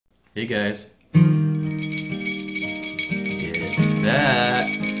Hey guys, it's back.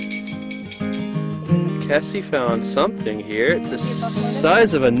 Cassie found something here. It's the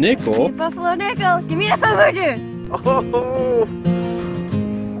size of a nickel. Buffalo nickel. Give me the football juice. Oh,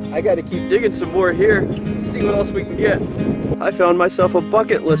 I gotta keep digging some more here. Let's see what else we can get. I found myself a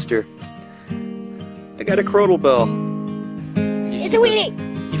bucket lister. I got a crotal bell. It's a Wheatie.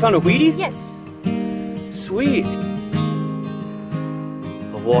 You found a Wheatie? Yes. Sweet.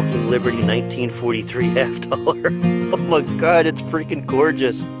 Walking Liberty 1943 half dollar. Oh my god, it's freaking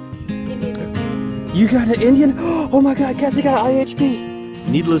gorgeous. You got an Indian? Oh my god, Cassie got an IHP.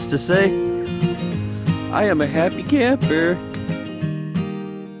 Needless to say, I am a happy camper.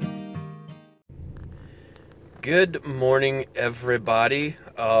 Good morning, everybody.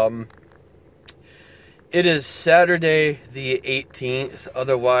 It is Saturday the 18th,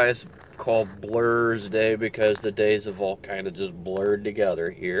 otherwise called Blur's Day because the days have all kind of just blurred together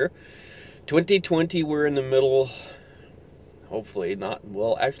here. 2020, we're in the middle, hopefully not,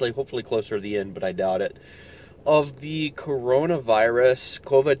 well actually hopefully closer to the end, but I doubt it, of the coronavirus,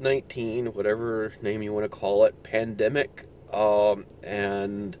 COVID-19, whatever name you want to call it, pandemic,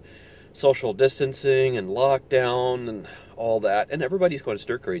 and social distancing and lockdown and all that, and everybody's going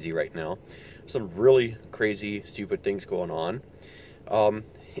stir crazy right now. Some really crazy, stupid things going on.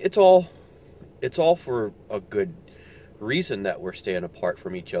 It's all for a good reason that we're staying apart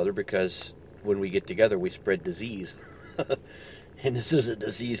from each other, because when we get together we spread disease. And this is a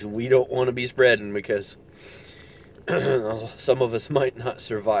disease we don't want to be spreading because some of us might not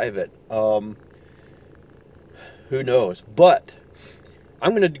survive it. Who knows? But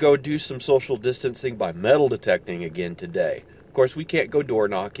I'm going to go do some social distancing by metal detecting again today. Of course, we can't go door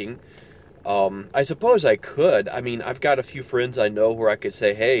knocking. I suppose I could. I mean, I've got a few friends I know where I could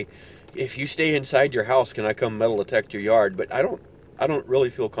say, hey, if you stay inside your house, can I come metal detect your yard? But I don't really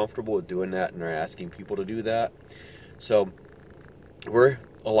feel comfortable with doing that and asking people to do that. So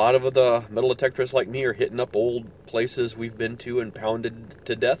a lot of the metal detectors like me are hitting up old places we've been to and pounded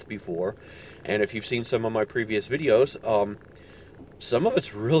to death before. And if you've seen some of my previous videos, some of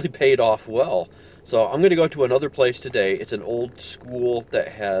it's really paid off well. So I'm going to go to another place today. It's an old school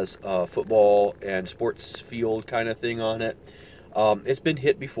that has a football and sports field kind of thing on it. It's been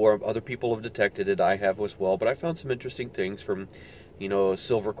hit before. Other people have detected it. I have as well. But I found some interesting things from, you know,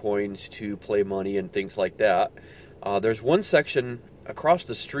 silver coins to play money and things like that. There's one section across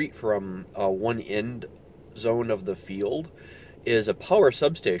the street from one end zone of the field is a power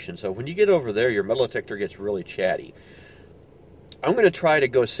substation. So when you get over there, your metal detector gets really chatty. I'm going to try to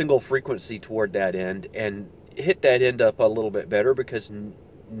go single frequency toward that end and hit that end up a little bit better, because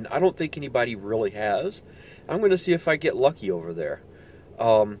I don't think anybody really has. I'm going to see if I get lucky over there.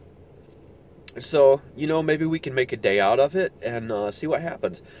 So, you know, maybe we can make a day out of it and see what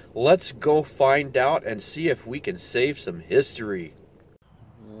happens. Let's go find out and see if we can save some history.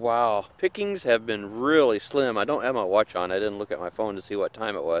 Wow, pickings have been really slim. I don't have my watch on. I didn't look at my phone to see what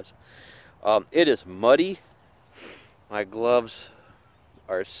time it was. It is muddy. My gloves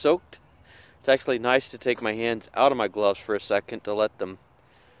are soaked. It's actually nice to take my hands out of my gloves for a second to let them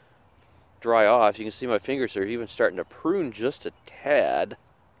dry off. You can see my fingers are even starting to prune just a tad.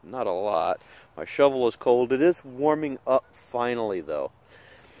 Not a lot. My shovel is cold. It is warming up finally, though,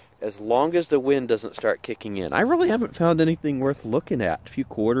 as long as the wind doesn't start kicking in. I really haven't found anything worth looking at. A few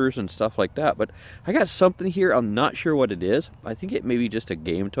quarters and stuff like that. But I got something here. I'm not sure what it is. I think it may be just a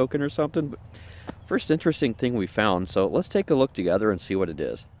game token or something. But first interesting thing we found, so let's take a look together and see what it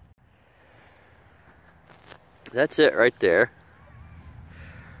is. That's it right there.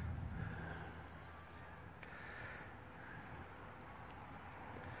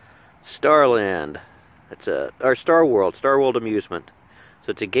 Starland. That's or Star World Amusement.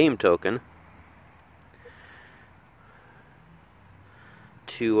 So it's a game token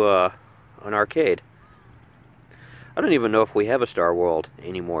to an arcade. I don't even know if we have a Star World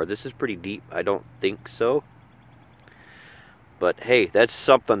anymore. This is pretty deep. I don't think so. But hey, that's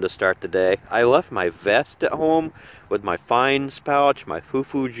something to start the day. I left my vest at home with my fines pouch, my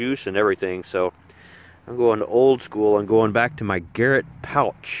foo-foo juice, and everything. So I'm going to old school. I'm going back to my Garrett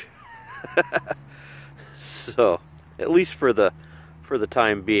pouch. So at least for the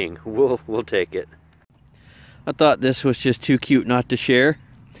time being, we'll take it. I thought this was just too cute not to share.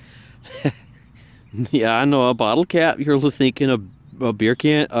 Yeah, I know, a bottle cap. You're thinking a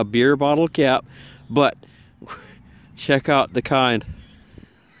beer bottle cap, but check out the kind.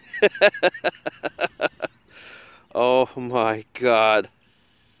 Oh my god.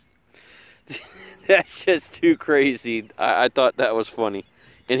 That's just too crazy. I thought that was funny.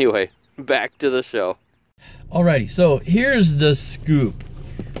 Anyway, back to the show. Alrighty, so here's the scoop.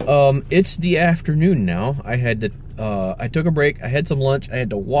 It's the afternoon now. I had to, I took a break. I had some lunch. I had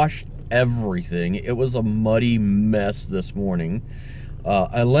to wash everything. It was a muddy mess this morning.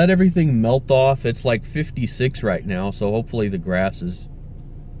 I let everything melt off. It's like 56 right now, so hopefully the grass is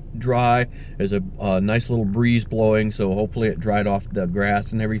dry. There's a nice little breeze blowing, so hopefully it dried off the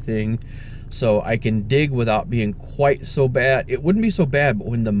grass and everything, so I can dig without being quite so bad. It wouldn't be so bad, but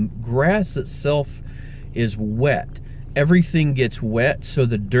when the grass itself is wet, everything gets wet, so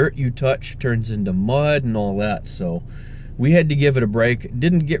the dirt you touch turns into mud and all that. So we had to give it a break.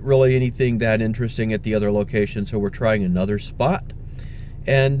 Didn't get really anything that interesting at the other location, so we're trying another spot,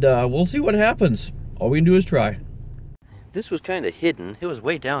 and we'll see what happens. All we can do is try. This was kind of hidden. It was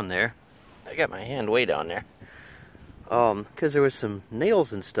way down there. I got my hand way down there. Because there was some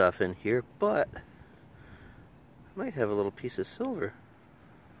nails and stuff in here, but I might have a little piece of silver.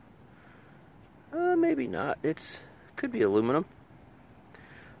 Maybe not. Could be aluminum.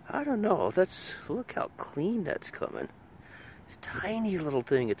 I don't know. Look how clean that's coming. This tiny little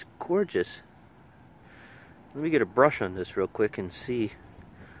thing. It's gorgeous. Let me get a brush on this real quick and see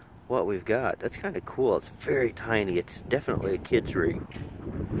what we've got. That's kind of cool. It's very tiny. It's definitely a kid's ring.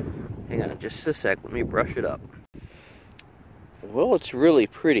 Hang on just a sec. Let me brush it up. Well, it's really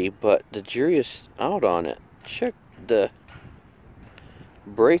pretty, but the jury is out on it. Check the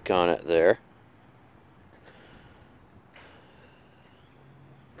break on it there.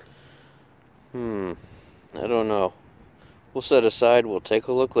 I don't know. We'll set aside. We'll take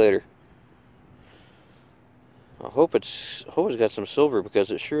a look later. I hope it's got some silver,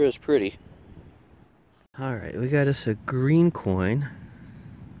 because it sure is pretty. Alright, we got us a green coin.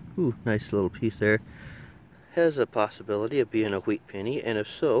 Ooh, nice little piece there. Has a possibility of being a wheat penny, and if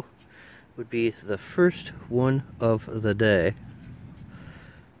so, would be the first one of the day.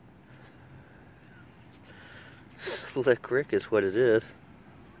 Slick Rick is what it is.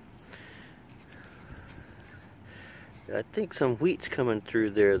 I think some wheat's coming through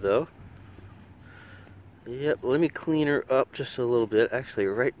there, though. Yep, let me clean her up just a little bit. Actually,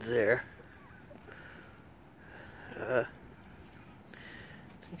 right there. I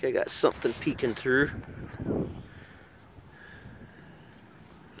think I got something peeking through.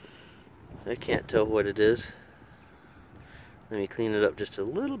 I can't tell what it is. Let me clean it up just a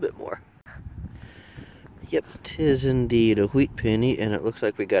little bit more. Yep, 'tis indeed a wheat penny, and it looks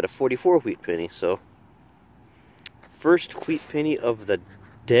like we got a 44 wheat penny, so first wheat penny of the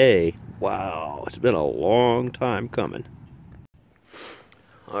day. Wow, it's been a long time coming.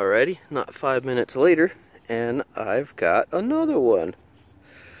 Alrighty, not 5 minutes later, and I've got another one.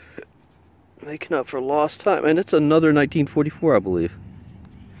 Making up for lost time, and it's another 1944, I believe.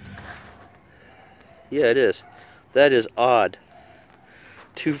 Yeah, it is. That is odd.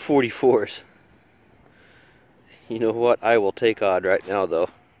 2 44s. You know what? I will take odd right now, though.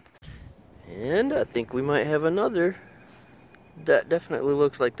 And I think we might have another. That definitely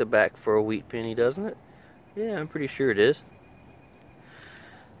looks like the back for a wheat penny, doesn't it? Yeah, I'm pretty sure it is.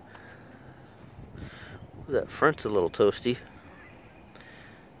 That front's a little toasty.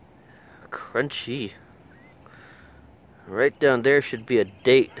 Crunchy. Right down there should be a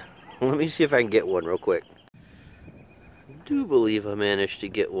date. Let me see if I can get one real quick. I do believe I managed to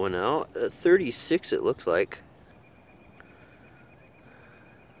get one out. 36 it looks like.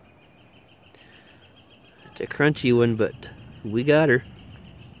 It's a crunchy one, but we got her.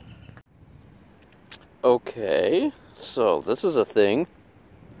 Okay, so this is a thing.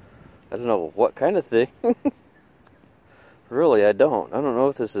 I don't know what kind of thing. Really, I don't. I don't know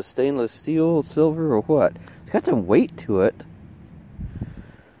if this is stainless steel, silver, or what. It's got some weight to it.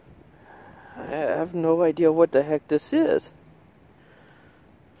 I have no idea what the heck this is.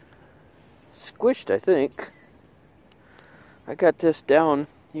 Squished, I think. I got this down.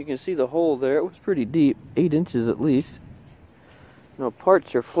 You can see the hole there. It was pretty deep, 8 inches at least. You know,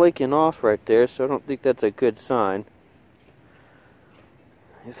 parts are flaking off right there, so I don't think that's a good sign.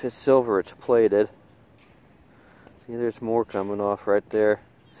 If it's silver, it's plated. See, there's more coming off right there.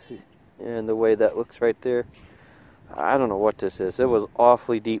 See, and the way that looks right there. I don't know what this is. It was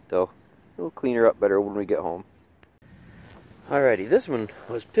awfully deep, though. We'll clean her up better when we get home. Alrighty, this one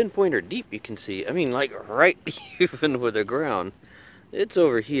was pinpointer deep, you can see. I mean, like, right even with the ground. It's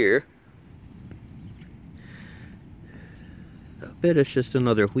over here. I bet it's just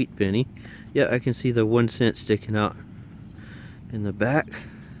another wheat penny. Yeah, I can see the 1 cent sticking out in the back.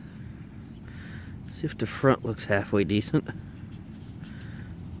 See if the front looks halfway decent.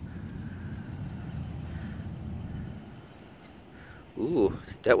 Ooh,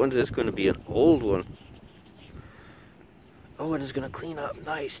 that one's just going to be an old one. Oh, and it's going to clean up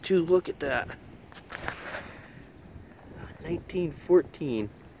nice too. Look at that. 1914.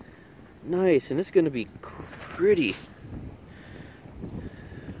 nice, and it's going to be pretty.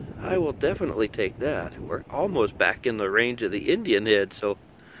 I will definitely take that. We're almost back in the range of the Indian head, so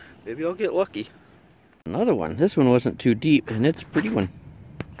maybe I'll get lucky. Another one. This one wasn't too deep, and it's a pretty one.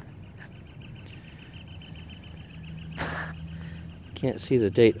 Can't see the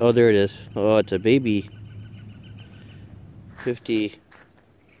date. Oh, there it is. Oh, it's a baby.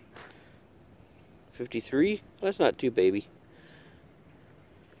 53? That's not too baby.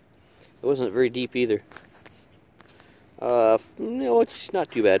 It wasn't very deep either. No, it's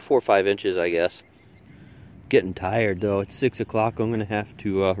not too bad. 4 or 5 inches, I guess. Getting tired, though. It's 6 o'clock. I'm going to have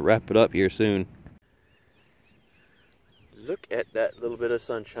to wrap it up here soon. Look at that little bit of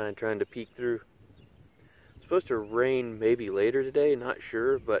sunshine trying to peek through. It's supposed to rain maybe later today, not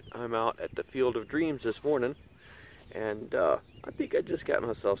sure, but I'm out at the Field of Dreams this morning, and I think I just got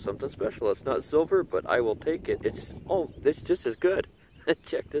myself something special. It's not silver, but I will take it. It's just as good.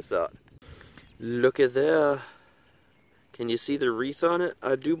 Check this out. Look at there. Can you see the wreath on it?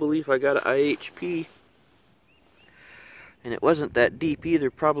 I do believe I got an IHP, and it wasn't that deep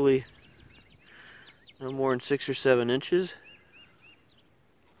either, probably no more than 6 or 7 inches.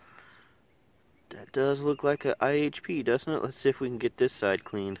 That does look like an IHP, doesn't it? Let's see if we can get this side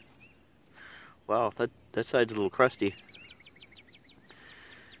cleaned. Wow, that side's a little crusty.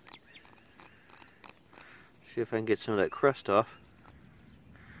 See if I can get some of that crust off.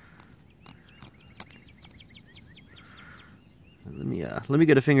 Let me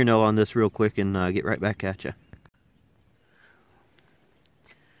get a fingernail on this real quick and get right back at you.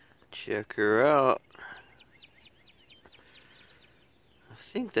 Check her out.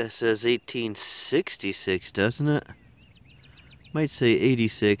 I think that says 1866, doesn't it? Might say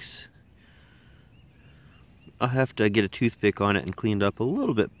 86. I'll have to get a toothpick on it and cleaned up a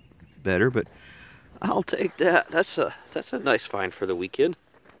little bit better, but I'll take that. That's a nice find for the weekend.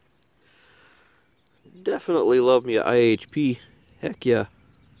 Definitely love me a IHP. Heck yeah.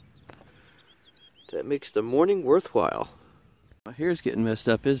 That makes the morning worthwhile. My hair's getting messed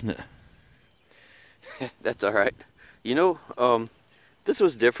up, isn't it? That's alright. You know, this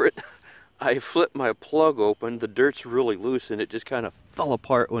was different. I flipped my plug open, the dirt's really loose, and it just kind of fell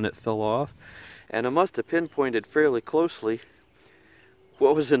apart when it fell off. And I must have pinpointed fairly closely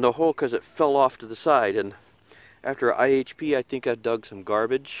what was in the hole because it fell off to the side. And after IHP, I think I dug some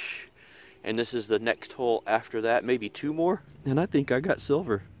garbage. And this is the next hole after that, maybe 2 more. And I think I got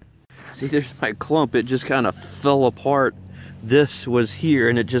silver. See, there's my clump. It just kind of fell apart. This was here,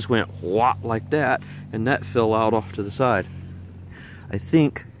 and it just went whop like that. And that fell out off to the side. I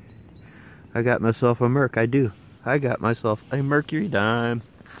think I got myself a merc. I do. I got myself a mercury dime.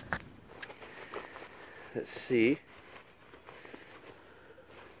 Let's see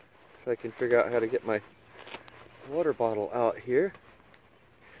if I can figure out how to get my water bottle out here.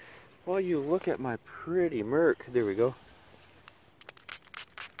 While you look at my pretty merc. There we go.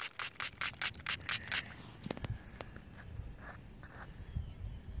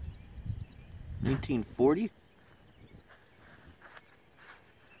 $1940?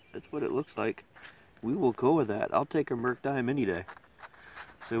 That's what it looks like. We will go with that. I'll take a merc dime any day.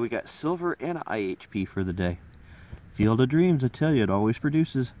 So we got silver and an IHP for the day. Field of Dreams, I tell you, it always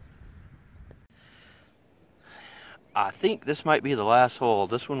produces. I think this might be the last hole.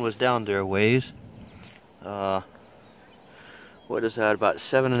 This one was down there a ways. What is that? About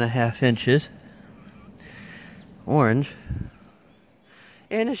 7.5 inches. Orange.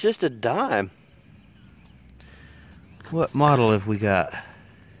 And it's just a dime. What model have we got?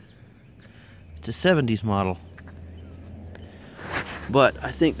 It's a 70s model. But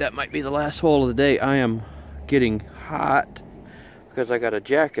I think that might be the last hole of the day. I am getting hot because I got a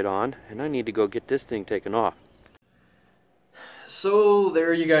jacket on and I need to go get this thing taken off. So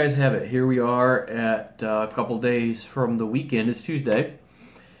there you guys have it. Here we are at a couple days from the weekend. It's Tuesday.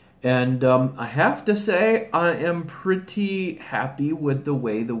 And I have to say I am pretty happy with the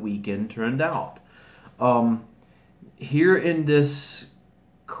way the weekend turned out. Here in this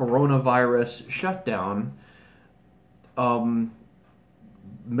coronavirus shutdown, metal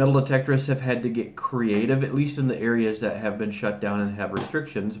detectors have had to get creative, at least in the areas that have been shut down and have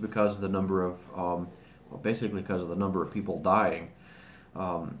restrictions because of the number of, well, basically because of the number of people dying,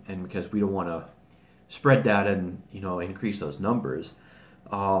 and because we don't want to spread that and, you know, increase those numbers.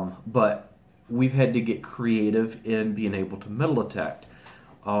 But we've had to get creative in being able to metal detect.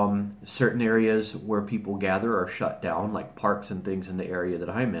 Certain areas where people gather are shut down, like parks and things in the area that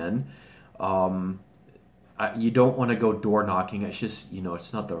I'm in. You don't want to go door knocking. It's just, you know,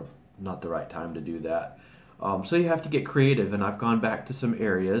 it's not the right time to do that. So you have to get creative, and I've gone back to some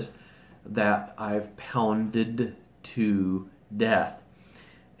areas that I've pounded to death.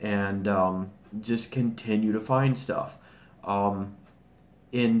 and just continue to find stuff.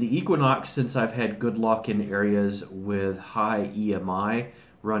 In the Equinox, since I've had good luck in areas with high EMI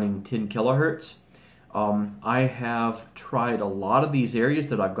running 10 kilohertz, I have tried a lot of these areas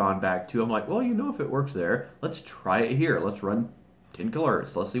that I've gone back to. I'm like, well, you know, if it works there, let's try it here. Let's run 10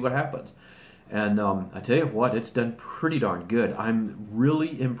 kilohertz. Let's see what happens. And I tell you what, it's done pretty darn good. I'm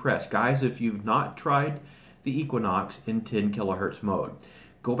really impressed. Guys, if you've not tried the Equinox in 10 kilohertz mode,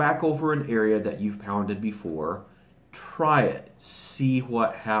 go back over an area that you've pounded before. Try it. See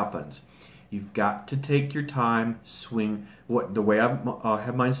what happens. You've got to take your time, swing. The way I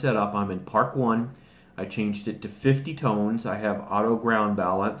have mine set up, I'm in Park 1. I changed it to 50 tones. I have auto ground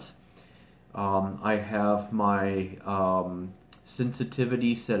balance. I have my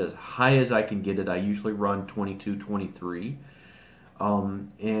sensitivity set as high as I can get it. I usually run 22, 23.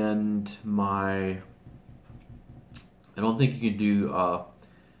 And I don't think you can do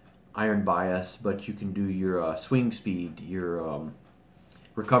iron bias, but you can do your swing speed, your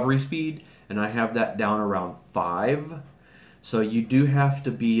recovery speed, and I have that down around 5. So you do have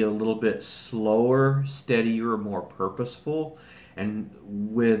to be a little bit slower, steadier, more purposeful. And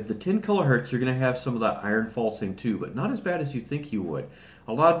with the 10 kilohertz, you're going to have some of that iron falsing too, but not as bad as you think you would.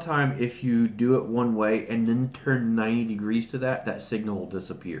 A lot of time, if you do it one way and then turn 90 degrees to that signal will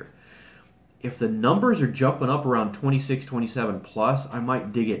disappear. If the numbers are jumping up around 26, 27 plus, I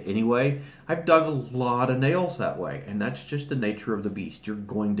might dig it anyway. I've dug a lot of nails that way, and that's just the nature of the beast. You're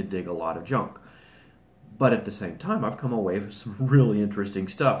going to dig a lot of junk. But at the same time, I've come away with some really interesting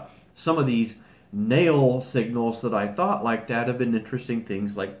stuff. Some of these nail signals that I thought like that have been interesting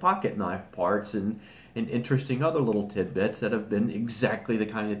things like pocket knife parts and interesting other little tidbits that have been exactly the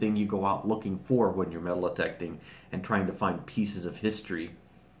kind of thing you go out looking for when you're metal detecting and trying to find pieces of history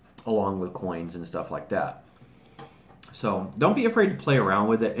along with coins and stuff like that. So don't be afraid to play around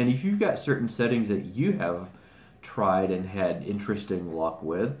with it, and if you've got certain settings that you have tried and had interesting luck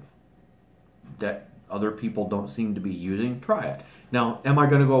with that other people don't seem to be using, try it. Now, am I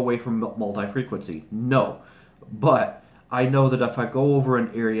going to go away from multi-frequency? No. But I know that if I go over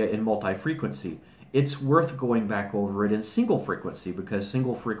an area in multi-frequency, it's worth going back over it in single frequency, because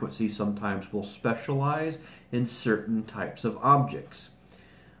single frequency sometimes will specialize in certain types of objects.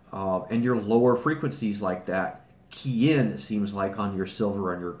 And your lower frequencies like that key in, it seems like, on your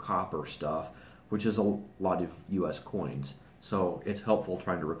silver and your copper stuff, which is a lot of US coins. So it's helpful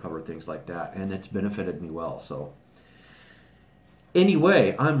trying to recover things like that, and it's benefited me well. So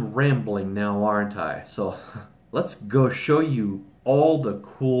anyway, I'm rambling now, aren't I? So let's go show you all the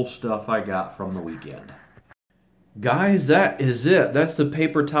cool stuff I got from the weekend. Guys, that is it. That's the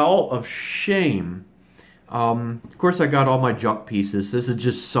paper towel of shame. Of course, I got all my junk pieces. This is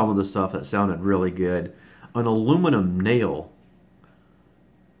just some of the stuff that sounded really good. An aluminum nail.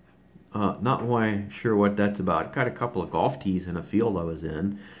 Not quite sure what that's about. Got a couple of golf tees in a field I was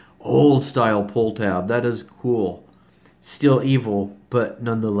in. Old style pull tab. That is cool. Still evil, but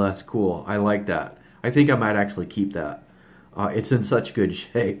nonetheless cool. I like that. I think I might actually keep that. It's in such good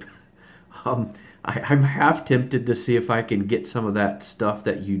shape. I'm half tempted to see if I can get some of that stuff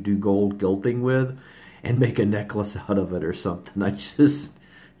that you do gold gilding with and make a necklace out of it or something.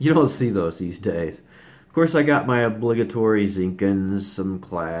 You don't see those these days. Of course, I got my obligatory Zinkins, some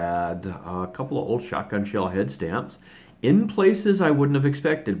clad, a couple of old shotgun shell head stamps in places I wouldn't have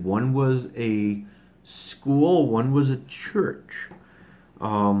expected. One was a school, one was a church.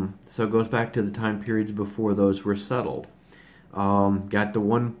 So it goes back to the time periods before those were settled. Got the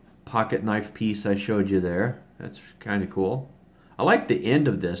one pocket knife piece I showed you there. That's kind of cool. I like the end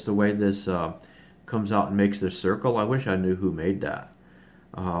of this, the way this comes out and makes this circle. I wish I knew who made that.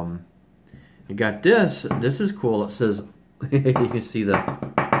 You got this. This is cool. It says, you can see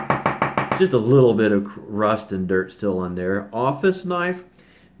just a little bit of rust and dirt still in there. Office knife.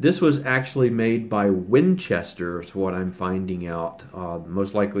 This was actually made by Winchester, is what I'm finding out.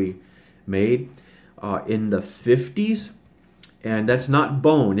 Most likely made in the 50s. And that's not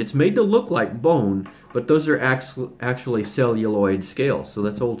bone. It's made to look like bone, but those are actually celluloid scales. So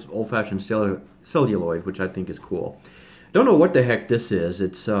that's old-fashioned celluloid, which I think is cool. Don't know what the heck this is.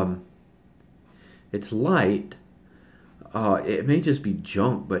 It's light. It may just be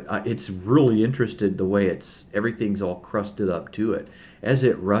junk, but it's really interested the way everything's all crusted up to it. As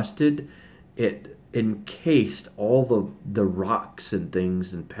it rusted, it encased all the rocks and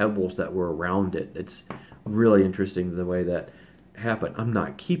things and pebbles that were around it. It's really interesting the way that happened. I'm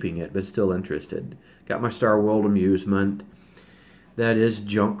not keeping it, but still interested. Got my Star World amusement. That is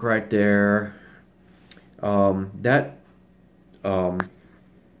junk right there.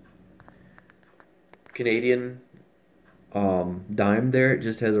 Canadian dime there. It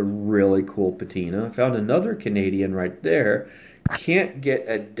just has a really cool patina. I found another Canadian right there. Can't get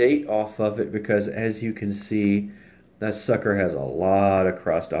a date off of it because, as you can see, that sucker has a lot of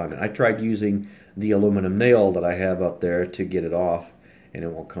crust on it. I tried using the aluminum nail that I have up there to get it off, and it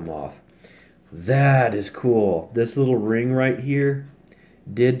won't come off. That is cool. This little ring right here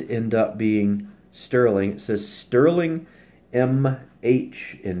did end up being sterling. It says sterling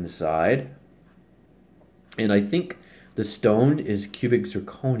MH inside. And I think the stone is cubic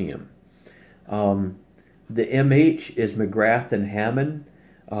zirconium. The MH is McGrath and Hammond,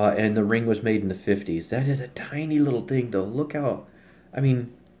 and the ring was made in the 50s. That is a tiny little thing, though. Look how, I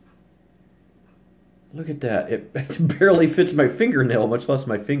mean, look at that. It barely fits my fingernail, much less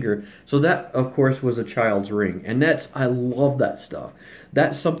my finger. So that, of course, was a child's ring. And I love that stuff.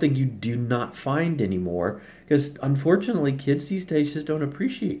 That's something you do not find anymore. Because, unfortunately, kids these days just don't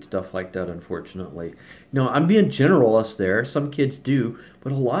appreciate stuff like that, unfortunately. No, I'm being generalist there. Some kids do,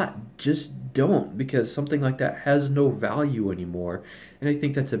 but a lot just don't. Because something like that has no value anymore. And I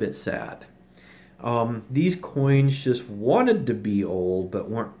think that's a bit sad. These coins just wanted to be old, but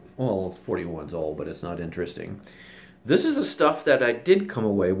weren't. Well, 41's old, but it's not interesting. This is the stuff that I did come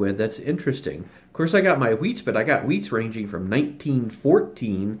away with that's interesting. Of course, I got my wheats, but I got wheats ranging from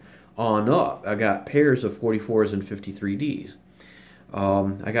 1914 on up. I got pairs of 44s and 53Ds.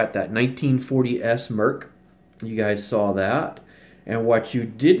 I got that 1940S Merc. You guys saw that. And what you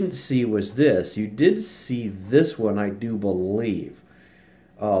didn't see was this. You did see this one, I do believe.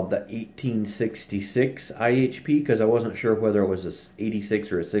 The 1866 IHP, because I wasn't sure whether it was a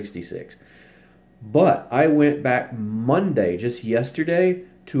 86 or a 66. But I went back Monday, just yesterday,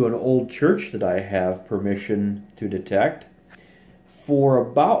 to an old church that I have permission to detect. For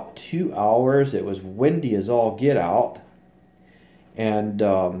about 2 hours, it was windy as all get out. And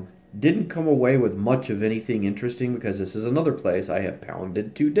didn't come away with much of anything interesting, because this is another place I have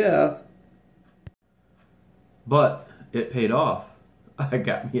pounded to death. But it paid off. I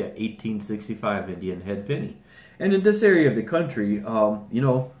got me an 1865 Indian head penny. And in this area of the country, you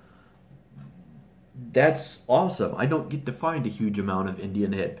know, that's awesome. I don't get to find a huge amount of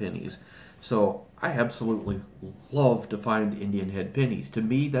Indian head pennies. So I absolutely love to find Indian head pennies. To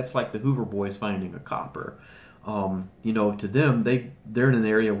me, that's like the Hoover boys finding a copper. You know, to them, they're in an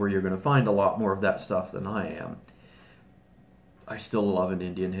area where you're going to find a lot more of that stuff than I am. I still love an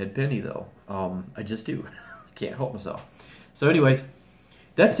Indian head penny, though. I just do. Can't help myself. So anyways,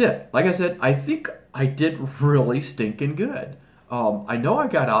 that's it. Like I said, I think I did really stinking good. I know I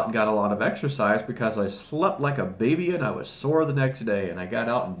got out and got a lot of exercise because I slept like a baby and I was sore the next day, and I got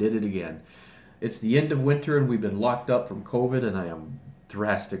out and did it again. It's the end of winter and we've been locked up from COVID, and I am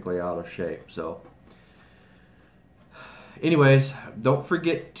drastically out of shape. So anyways, don't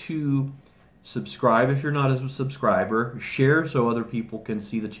forget to subscribe if you're not a subscriber. Share so other people can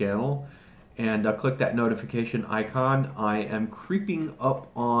see the channel. And click that notification icon. I am creeping up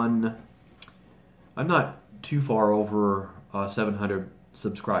on, I'm not too far over 700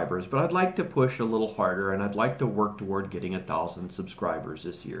 subscribers, but I'd like to push a little harder, and I'd like to work toward getting 1,000 subscribers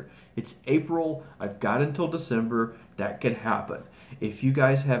this year. It's April. I've got until December. That could happen. If you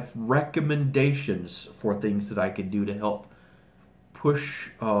guys have recommendations for things that I could do to help push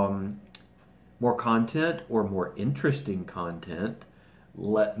more content or more interesting content,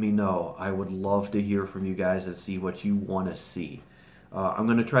 let me know. I would love to hear from you guys and see what you want to see. I'm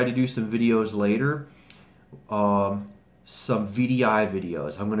going to try to do some videos later, some VDI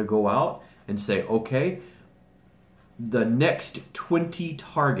videos. I'm going to go out and say, okay, the next 20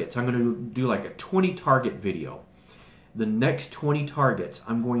 targets, I'm going to do like a 20 target video. The next 20 targets,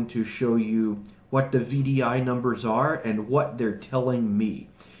 I'm going to show you what the VDI numbers are and what they're telling me.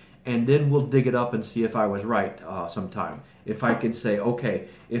 And then we'll dig it up and see if I was right sometime. If I could say, okay,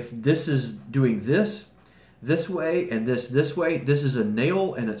 if this is doing this way, and this way, this is a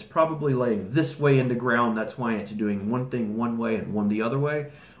nail, and it's probably laying this way in the ground, that's why it's doing one thing one way and one the other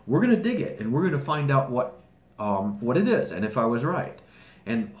way. We're going to dig it, and we're going to find out what it is, and if I was right.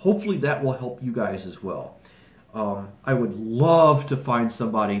 And hopefully that will help you guys as well. I would love to find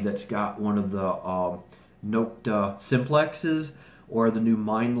somebody that's got one of the Nokta Simplexes or the new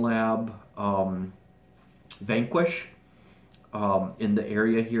Minelab Vanquish in the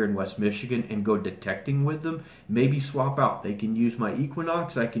area here in West Michigan and go detecting with them. Maybe swap out. They can use my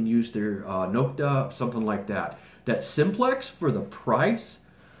Equinox. I can use their Nokta, something like that. That Simplex, for the price,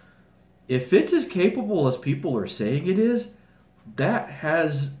 if it's as capable as people are saying it is,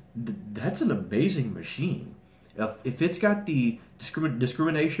 that's an amazing machine. If it's got the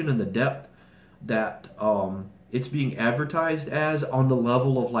discrimination and the depth that it's being advertised as, on the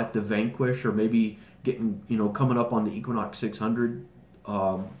level of like the Vanquish or maybe getting, you know, coming up on the Equinox 600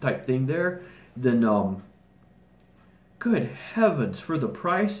 type thing there, then good heavens, for the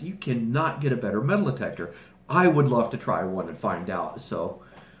price, you cannot get a better metal detector. I would love to try one and find out. So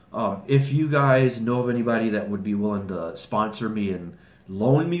if you guys know of anybody that would be willing to sponsor me and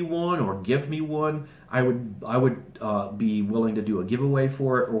loan me one or give me one, I would be willing to do a giveaway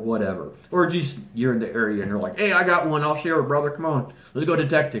for it or whatever. Or just you're in the area and you're like, hey, I got one, I'll share it, brother. Come on, let's go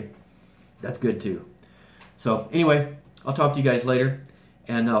detecting. That's good too. So anyway, I'll talk to you guys later,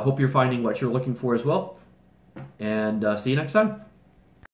 and hope you're finding what you're looking for as well. And see you next time.